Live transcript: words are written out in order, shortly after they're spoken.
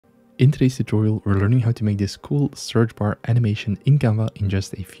In today's tutorial, we're learning how to make this cool search bar animation in Canva in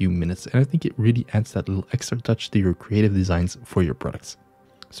just a few minutes. And I think it really adds that little extra touch to your creative designs for your products.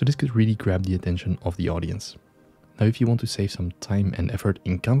 So this could really grab the attention of the audience. Now, if you want to save some time and effort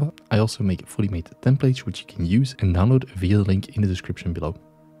in Canva, I also make fully made templates which you can use and download via the link in the description below.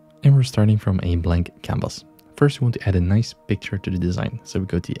 And we're starting from a blank canvas. First, we want to add a nice picture to the design. So we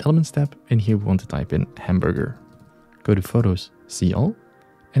go to the Elements tab, and here we want to type in hamburger. Go to Photos, See All,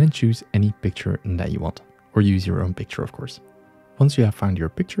 and then choose any picture that you want, or use your own picture, of course. Once you have found your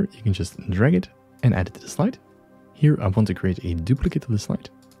picture, you can just drag it and add it to the slide. Here, I want to create a duplicate of the slide,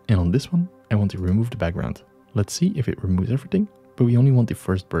 and on this one, I want to remove the background. Let's see if it removes everything, but we only want the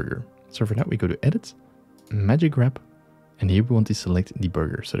first burger. So for that, we go to Edit, Magic Grab, and here we want to select the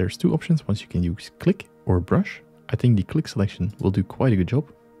burger. So there's two options. Once you can use Click or Brush. I think the Click selection will do quite a good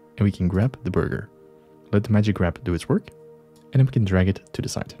job, and we can grab the burger. Let the Magic Grab do its work, and then we can drag it to the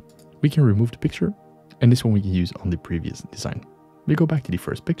side. We can remove the picture, and this one we can use on the previous design. We go back to the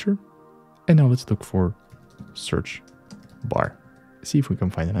first picture, and now let's look for search bar. See if we can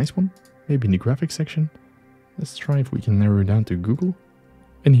find a nice one, maybe in the graphics section. Let's try if we can narrow it down to Google.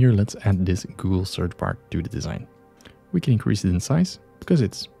 And here let's add this Google search bar to the design. We can increase it in size, because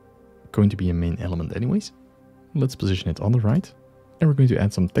it's going to be a main element anyways. Let's position it on the right, and we're going to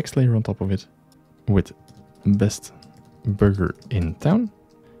add some text layer on top of it with best burger in town.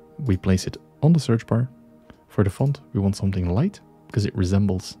 We place it on the search bar. For the font, we want something light because it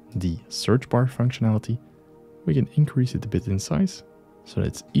resembles the search bar functionality. We can increase it a bit in size so that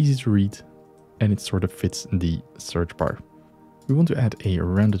it's easy to read and it sort of fits the search bar. We want to add a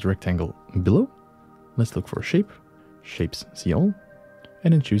rounded rectangle below. Let's look for shape, shapes, see all,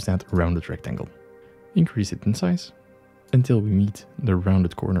 and then choose that rounded rectangle. Increase it in size until we meet the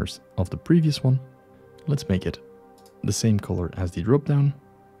rounded corners of the previous one. Let's make it the same color as the drop down,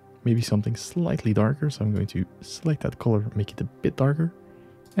 maybe something slightly darker. So I'm going to select that color, make it a bit darker,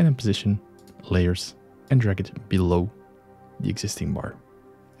 and then position layers and drag it below the existing bar.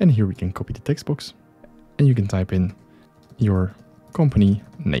 And here we can copy the text box, and you can type in your company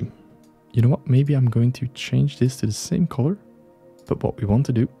name. You know what? Maybe I'm going to change this to the same color, but what we want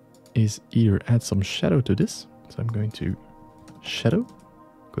to do is either add some shadow to this. So I'm going to shadow,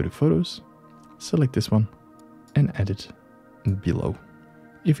 go to Photos, select this one, and add it below.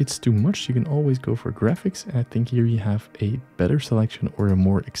 If it's too much, you can always go for graphics, and I think here you have a better selection or a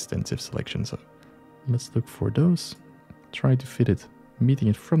more extensive selection. So let's look for those, try to fit it, meeting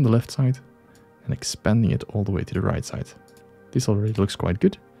it from the left side and expanding it all the way to the right side. This already looks quite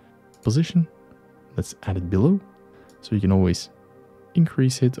good. Position, let's add it below, so you can always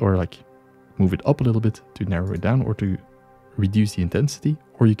increase it or like move it up a little bit to narrow it down or to reduce the intensity,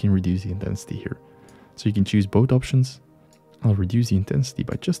 or you can reduce the intensity here. So you can choose both options. I'll reduce the intensity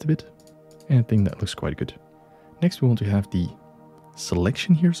by just a bit, and I think that looks quite good. Next, we want to have the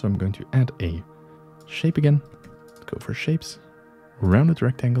selection here. So I'm going to add a shape again. Go for shapes, rounded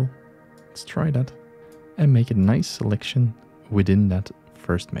rectangle. Let's try that and make a nice selection within that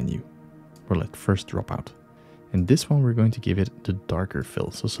first menu or that first dropout. And this one, we're going to give it the darker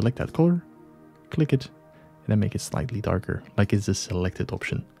fill. So select that color, click it, and then make it slightly darker, like it's a selected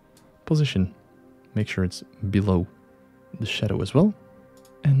option. Position, make sure it's below the shadow as well.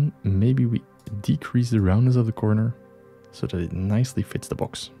 And maybe we decrease the roundness of the corner so that it nicely fits the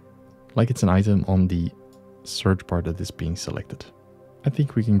box, like it's an item on the search bar that is being selected. I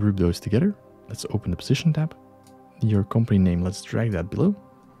think we can group those together. Let's open the Position tab. Your company name, let's drag that below,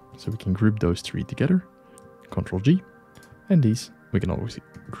 so we can group those three together. Ctrl G, and these we can always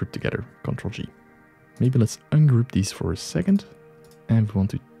group together, Ctrl G. Maybe let's ungroup these for a second, and we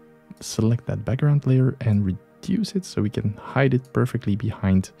want to select that background layer and reduce it so we can hide it perfectly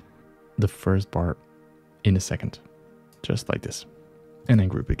behind the first bar in a second, just like this, and then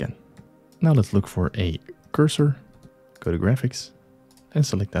group again. Now let's look for a cursor, go to Graphics, and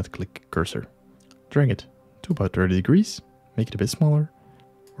select that click cursor. Drag it to about 30 degrees, make it a bit smaller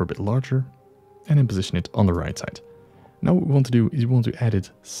or a bit larger, and then position it on the right side. Now what we want to do is we want to add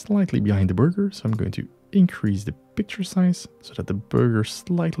it slightly behind the burger. So I'm going to increase the picture size so that the burger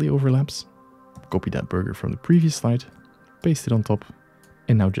slightly overlaps. Copy that burger from the previous slide, paste it on top,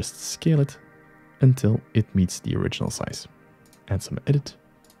 and now just scale it until it meets the original size. Add some edit,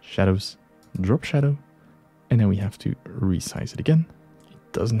 shadows, drop shadow, and then we have to resize it again.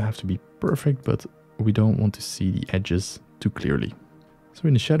 It doesn't have to be perfect, but we don't want to see the edges too clearly. So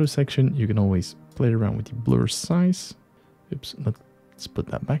in the shadow section, you can always play around with the blur size. Oops, let's put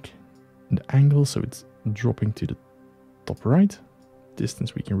that back. The angle, so it's dropping to the top right.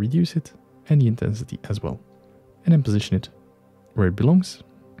 Distance, we can reduce it, and the intensity as well. And then position it where it belongs.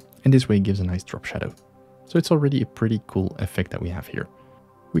 And this way it gives a nice drop shadow. So it's already a pretty cool effect that we have here.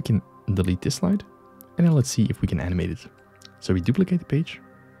 We can delete this slide, and now let's see if we can animate it. So we duplicate the page,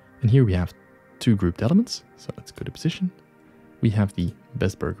 and here we have 2 grouped elements. So let's go to position. We have the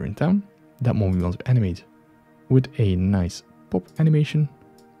best burger in town. That one we want to animate with a nice pop animation.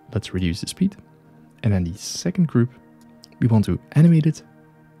 Let's reduce the speed. And then the second group, we want to animate it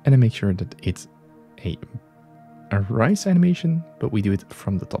and then make sure that it's a rise animation, but we do it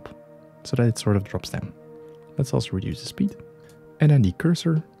from the top so that it sort of drops down. Let's also reduce the speed. And then the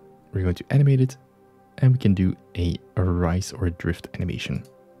cursor, we're going to animate it and we can do a rise or a drift animation.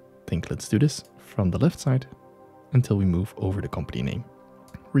 I think let's do this from the left side until we move over the company name.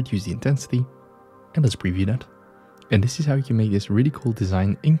 Reduce the intensity and let's preview that. And this is how you can make this really cool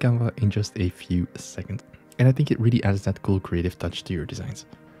design in Canva in just a few seconds. And I think it really adds that cool creative touch to your designs.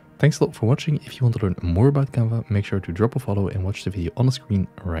 Thanks a lot for watching. If you want to learn more about Canva, make sure to drop a follow and watch the video on the screen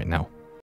right now.